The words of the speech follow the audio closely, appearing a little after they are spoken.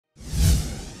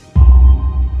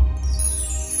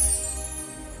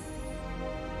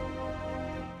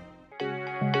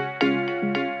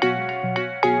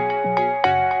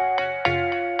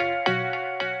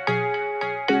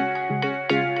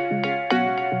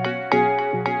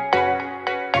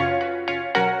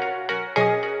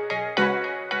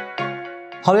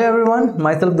Hello everyone,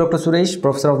 myself Dr. Suresh,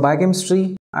 Professor of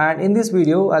Biochemistry, and in this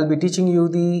video I'll be teaching you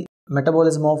the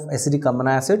metabolism of acidic amino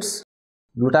acids,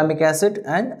 glutamic acid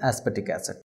and aspartic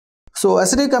acid. So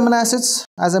acidic amino acids,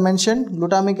 as I mentioned,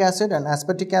 glutamic acid and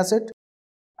aspartic acid,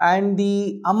 and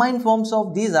the amine forms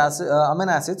of these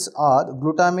amino acids are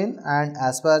glutamine and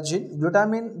asparagine.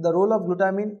 Glutamine, the role of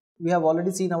glutamine we have already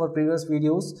seen in our previous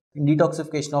videos in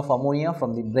detoxification of ammonia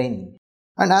from the brain.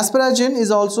 And asparagine is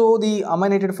also the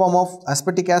aminated form of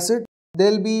aspartic acid. They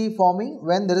will be forming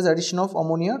when there is addition of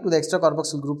ammonia to the extra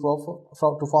carboxyl group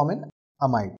to form an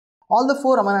amide. All the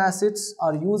four amino acids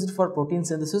are used for protein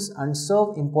synthesis and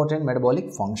serve important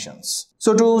metabolic functions.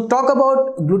 So to talk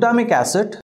about glutamic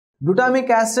acid,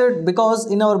 because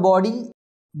in our body,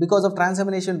 because of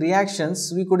transamination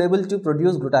reactions, we could able to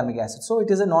produce glutamic acid. So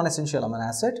it is a non-essential amino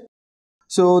acid.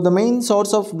 So the main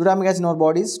source of glutamic acid in our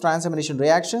body is transamination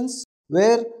reactions,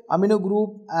 where amino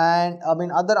group and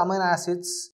other amino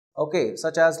acids,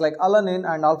 such as like alanine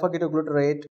and alpha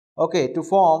ketoglutarate, to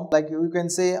form, like you can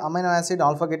say amino acid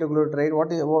alpha ketoglutarate,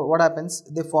 what happens?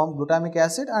 They form glutamic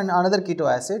acid and another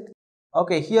keto acid.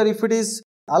 Here if it is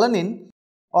alanine,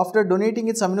 after donating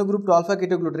its amino group to alpha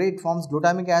ketoglutarate, it forms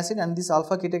glutamic acid, and this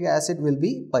alpha ketoglutarate acid will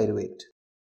be pyruvate.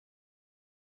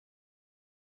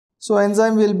 So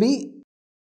enzyme will be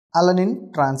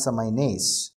alanine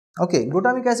transaminase.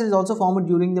 Glutamic acid is also formed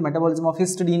during the metabolism of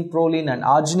histidine, proline and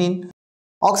arginine.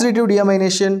 Oxidative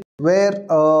deamination, where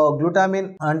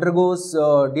glutamine undergoes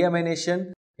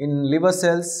deamination in liver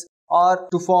cells or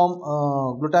to form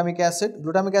glutamic acid.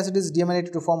 Glutamic acid is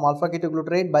deaminated to form alpha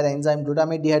ketoglutarate by the enzyme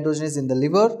glutamate dehydrogenase in the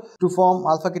liver to form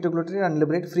alpha ketoglutarate and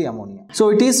liberate free ammonia.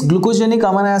 So it is glucogenic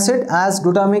amino acid, as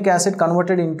glutamic acid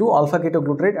converted into alpha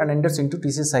ketoglutarate and enters into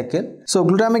TC cycle. So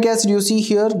glutamic acid, you see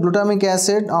here, glutamic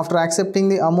acid after accepting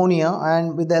the ammonia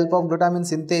and with the help of glutamine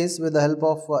synthase, with the help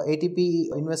of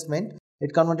ATP investment,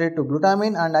 it converted to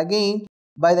glutamine, and again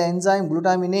by the enzyme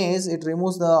glutaminase, it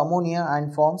removes the ammonia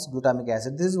and forms glutamic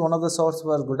acid. This is one of the sources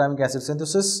for glutamic acid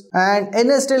synthesis. And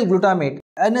N-acetyl glutamate.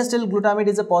 N-acetyl glutamate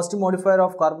is a positive modifier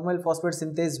of carbonyl phosphate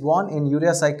synthase 1 in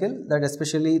urea cycle, that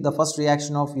especially the first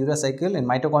reaction of urea cycle in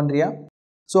mitochondria.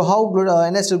 So how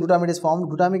N-acetyl glutamate is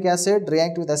formed? Glutamic acid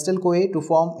react with acetyl-CoA to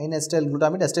form N-acetyl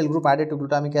glutamate, acetyl group added to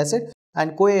glutamic acid,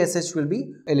 and CoA SH will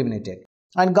be eliminated.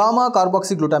 And gamma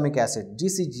carboxyglutamic acid,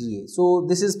 GCGA. So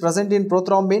this is present in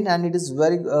prothrombin, and it is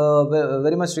very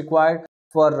much required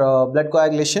for blood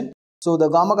coagulation. So the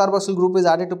gamma carboxyl group is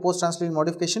added to post-translational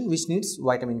modification, which needs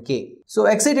vitamin K. So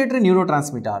excitatory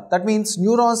neurotransmitter, that means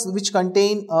neurons which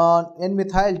contain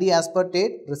N-methyl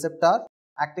D-aspartate receptor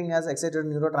acting as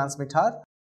excitatory neurotransmitter,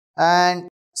 and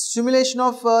stimulation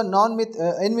of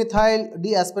N-methyl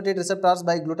D-aspartate receptors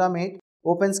by glutamate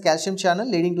opens calcium channel,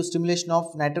 leading to stimulation of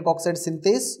nitric oxide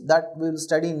synthase, that we will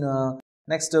study in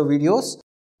next videos.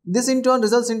 This in turn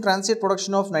results in transient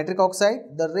production of nitric oxide.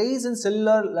 The raise in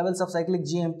cellular levels of cyclic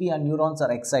GMP and neurons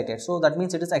are excited. So that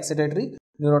means it is excitatory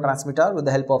neurotransmitter with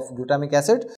the help of glutamic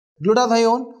acid.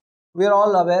 Glutathione, we are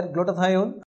all aware,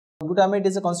 glutathione. Glutamate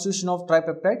is a constitution of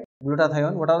tripeptide.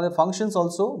 Glutathione, what are the functions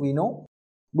also we know.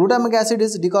 Glutamic acid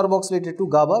is decarboxylated to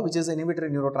GABA, which is an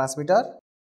inhibitory neurotransmitter.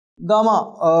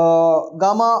 Gamma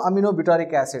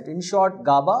aminobutyric acid, in short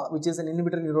GABA, which is an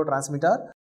inhibitory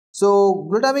neurotransmitter. So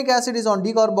glutamic acid is on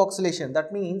decarboxylation,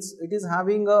 that means it is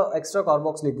having a extra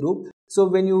carboxylic group. So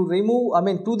when you remove,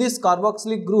 to this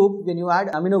carboxylic group, when you add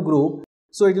amino group,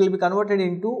 so it will be converted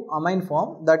into amine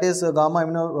form, that is gamma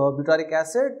aminobutyric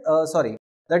acid,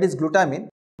 that is glutamine.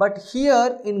 But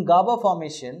here in GABA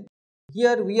formation,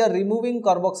 here we are removing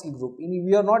carboxyl group.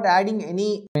 We are not adding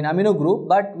any amino group,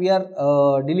 but we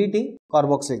are deleting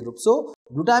carboxyl group. So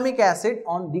glutamic acid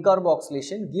on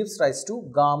decarboxylation gives rise to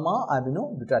gamma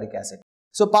aminobutyric acid.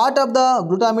 So part of the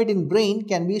glutamate in brain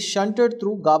can be shunted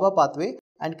through GABA pathway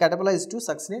and catabolized to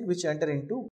succinate, which enter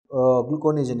into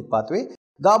gluconeogenic pathway.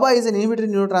 GABA is an inhibitory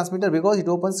neurotransmitter because it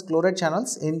opens chloride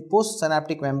channels in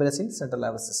postsynaptic membranes in central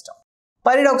nervous system.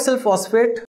 Pyridoxal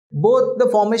phosphate. Both the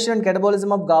formation and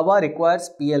catabolism of GABA requires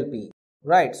PLP,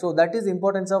 right? So that is the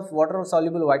importance of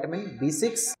water-soluble vitamin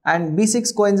B6, and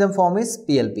B6 coenzyme form is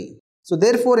PLP. So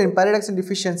therefore in pyridoxine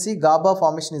deficiency, GABA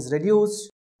formation is reduced.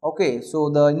 So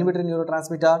the inhibitory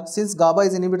neurotransmitter, since GABA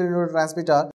is inhibitory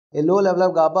neurotransmitter, a low level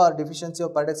of GABA or deficiency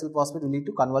of pyridoxal phosphate will lead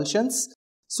to convulsions.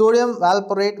 Sodium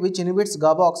valproate, which inhibits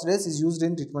GABA oxidase, is used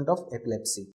in treatment of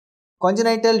epilepsy.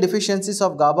 Congenital deficiencies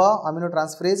of GABA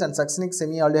aminotransferase and succinic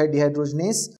semialdehyde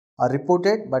dehydrogenase are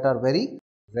reported but are very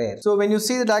rare. So when you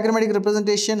see the diagrammatic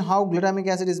representation how glutamic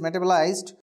acid is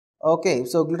metabolized,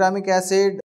 so glutamic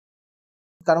acid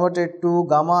converted to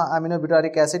gamma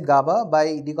aminobutyric acid GABA by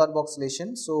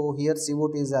decarboxylation. So here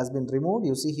CO2 has been removed.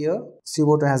 You see here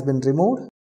CO2 has been removed,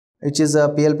 which is a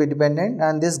PLP dependent,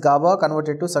 and this GABA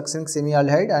converted to succinic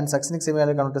semialdehyde, and succinic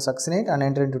semialdehyde converted to succinate and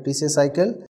enter into TCA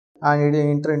cycle and it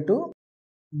enter into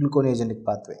gluconeogenic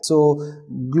pathway. So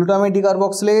glutamate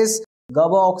decarboxylase,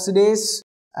 GABA oxidase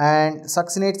and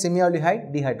succinate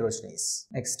semialdehyde dehydrogenase.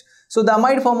 Next, so the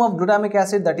amide form of glutamic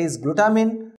acid, that is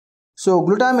glutamine. So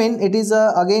glutamine, it is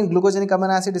again glucogenic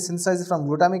amino acid, is synthesized from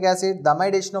glutamic acid. The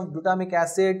amidation of glutamic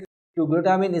acid to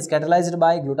glutamine is catalyzed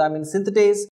by glutamine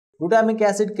synthetase. Glutamic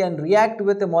acid can react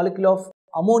with a molecule of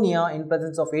ammonia in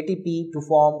presence of ATP to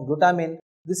form glutamine.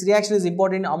 This reaction is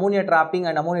important in ammonia trapping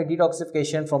and ammonia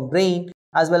detoxification from brain,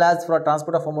 as well as for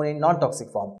transport of ammonia in non-toxic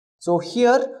form. So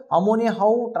here ammonia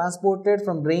how transported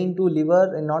from brain to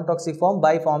liver in non-toxic form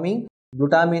by forming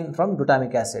glutamine from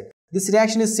glutamic acid. This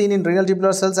reaction is seen in renal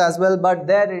tubular cells as well, but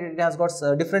there it has got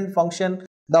a different function.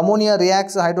 The ammonia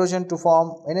reacts hydrogen to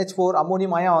form NH4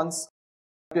 ammonium ions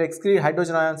to excrete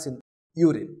hydrogen ions in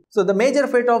urine. So the major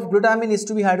fate of glutamine is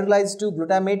to be hydrolyzed to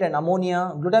glutamate and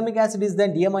ammonia. Glutamic acid is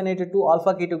then deaminated to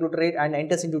alpha-ketoglutarate and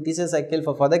enters into TCA cycle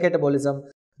for further catabolism.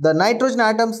 The nitrogen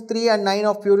atoms 3 and 9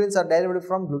 of purines are derived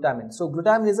from glutamine. So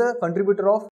glutamine is a contributor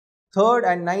of 3rd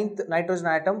and 9th nitrogen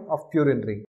atom of purine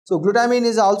ring. So glutamine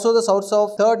is also the source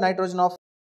of 3rd nitrogen of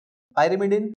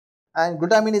pyrimidine, and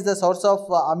glutamine is the source of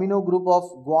amino group of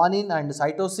guanine and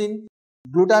cytosine.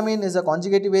 Glutamine is a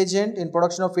conjugative agent in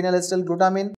production of phenylacetyl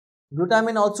glutamine.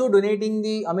 Glutamine also donating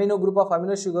the amino group of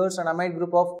amino sugars and amide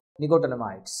group of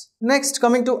nicotinamides. Next,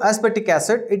 coming to aspartic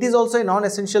acid, it is also a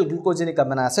non-essential glucogenic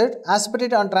amino acid.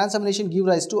 Aspartate on transamination give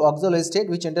rise to oxaloacetate,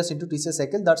 which enters into TCA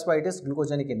cycle. That's why it is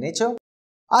glucogenic in nature.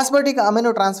 Aspartic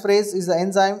aminotransferase is the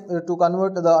enzyme to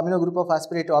convert the amino group of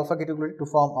aspartate to alpha-ketoglutarate to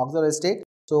form oxaloacetate.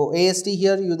 So AST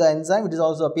here you the enzyme, it is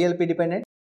also a PLP dependent.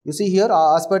 You see here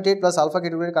aspartate plus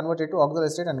alpha-ketoglutarate converted to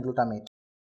oxaloacetate and glutamate.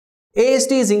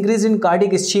 AST is increased in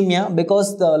cardiac ischemia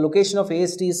because the location of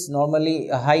AST is normally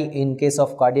high in case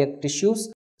of cardiac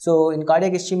tissues. So in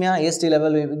cardiac ischemia, AST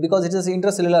level, because it is an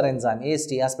intracellular enzyme,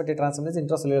 AST, aspartate transferase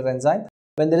intracellular enzyme.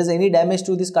 When there is any damage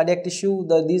to this cardiac tissue,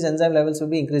 these enzyme levels will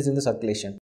be increased in the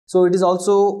circulation. So it is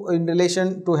also in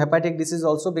relation to hepatic disease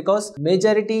also, because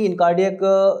majority in cardiac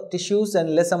tissues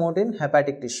and less amount in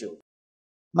hepatic tissue.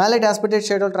 Malate aspartate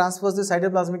shuttle transfers the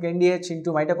cytoplasmic NDH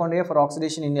into mitochondria for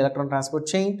oxidation in electron transport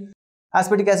chain.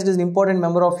 Aspartic acid is an important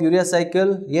member of urea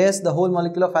cycle. Yes, the whole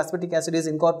molecule of aspartic acid is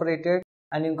incorporated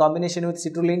and in combination with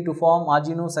citrulline to form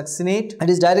arginosuccinate, and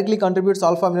it directly contributes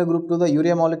alpha amino group to the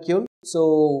urea molecule.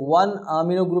 So one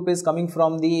amino group is coming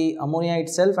from the ammonia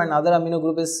itself and other amino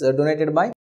group is donated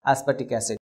by aspartic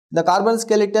acid. The carbon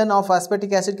skeleton of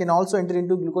aspartic acid can also enter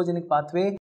into glucogenic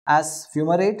pathway as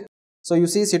fumarate. So you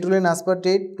see citrulline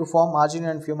aspartate to form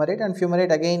arginine and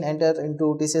fumarate again enter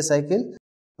into TCA cycle,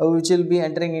 which will be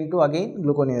entering into again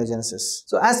gluconeogenesis.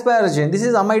 So asparagine, this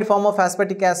is amide form of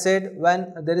aspartic acid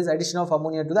when there is addition of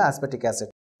ammonia to the aspartic acid.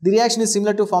 The reaction is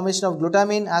similar to formation of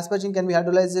glutamine. Asparagine can be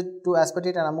hydrolyzed to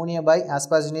aspartate and ammonia by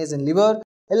asparaginase in liver.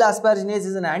 L-asparaginase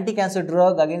is an anti-cancer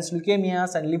drug against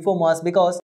leukemias and lymphomas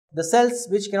because the cells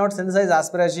which cannot synthesize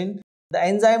asparagine, the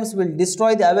enzymes will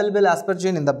destroy the available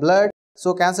asparagine in the blood,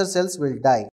 so cancer cells will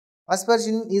die.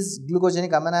 Asparagine is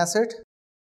glucogenic amino acid.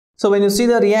 So when you see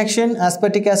the reaction,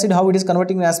 aspartic acid, how it is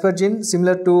converting to asparagine,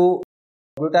 similar to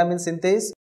glutamine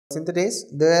synthetase,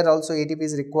 there also ATP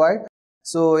is required.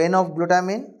 So N of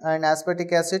glutamine and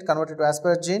aspartic acid converted to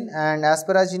asparagine, and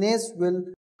asparaginase will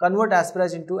convert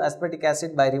asparagine to aspartic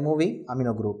acid by removing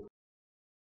amino group.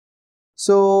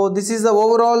 So this is the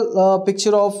overall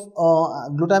picture of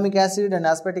glutamic acid and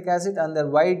aspartic acid and their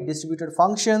wide distributed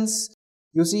functions.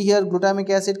 You see here glutamic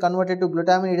acid converted to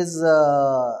glutamine, it is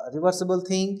a reversible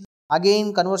thing.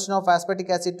 Again conversion of aspartic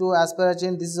acid to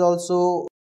asparagine, this is also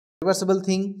reversible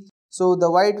thing. So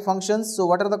the wide functions, so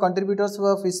what are the contributors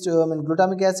of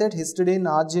glutamic acid? Histidine,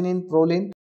 arginine,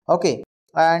 proline. Okay,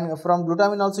 and from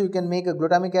glutamine also you can make a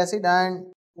glutamic acid. And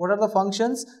what are the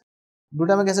functions?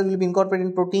 Glutamic acid will be incorporated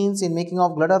in proteins in making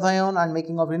of glutathione and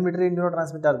making of inhibitory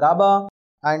neurotransmitter GABA,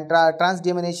 and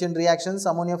transdeamination reactions,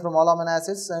 ammonia from all amino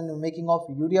acids, and making of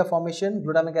urea formation.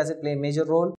 Glutamic acid play a major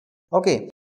role. Okay,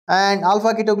 and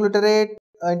alpha ketoglutarate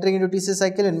entering into TCA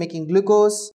cycle and making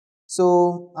glucose.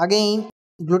 So again,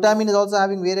 glutamine is also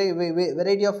having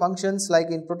variety of functions like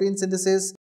in protein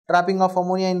synthesis, trapping of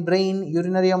ammonia in brain,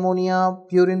 urinary ammonia,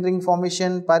 purine ring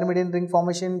formation, pyrimidine ring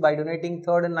formation by donating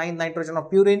 3rd and 9th nitrogen of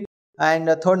purine and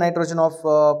 3rd nitrogen of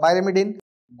pyrimidine,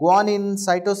 guanine,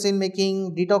 cytosine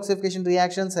making, detoxification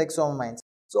reactions, hexoamines.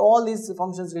 So all these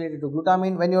functions related to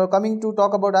glutamine. When you are coming to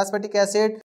talk about aspartic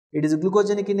acid, It is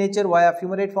glucogenic in nature via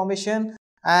fumarate formation,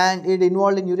 and it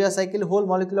involved in urea cycle. Whole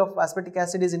molecule of aspartic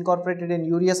acid is incorporated in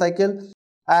urea cycle,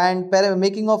 and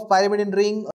making of pyrimidine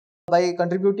ring by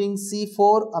contributing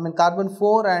carbon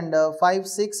 4 and 5,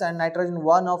 6 and nitrogen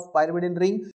 1 of pyrimidine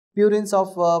ring. Purines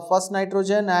of first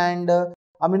nitrogen and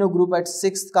amino group at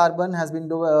 6th carbon has been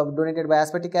donated by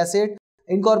aspartic acid.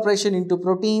 Incorporation into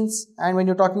proteins, and when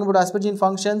you're talking about asparagine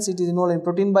functions, it is involved in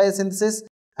protein biosynthesis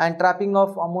and trapping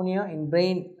of ammonia in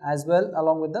brain as well,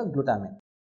 along with the glutamine.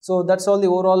 So that's all the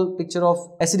overall picture of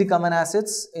acidic amino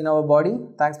acids in our body.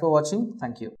 Thanks for watching.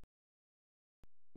 Thank you.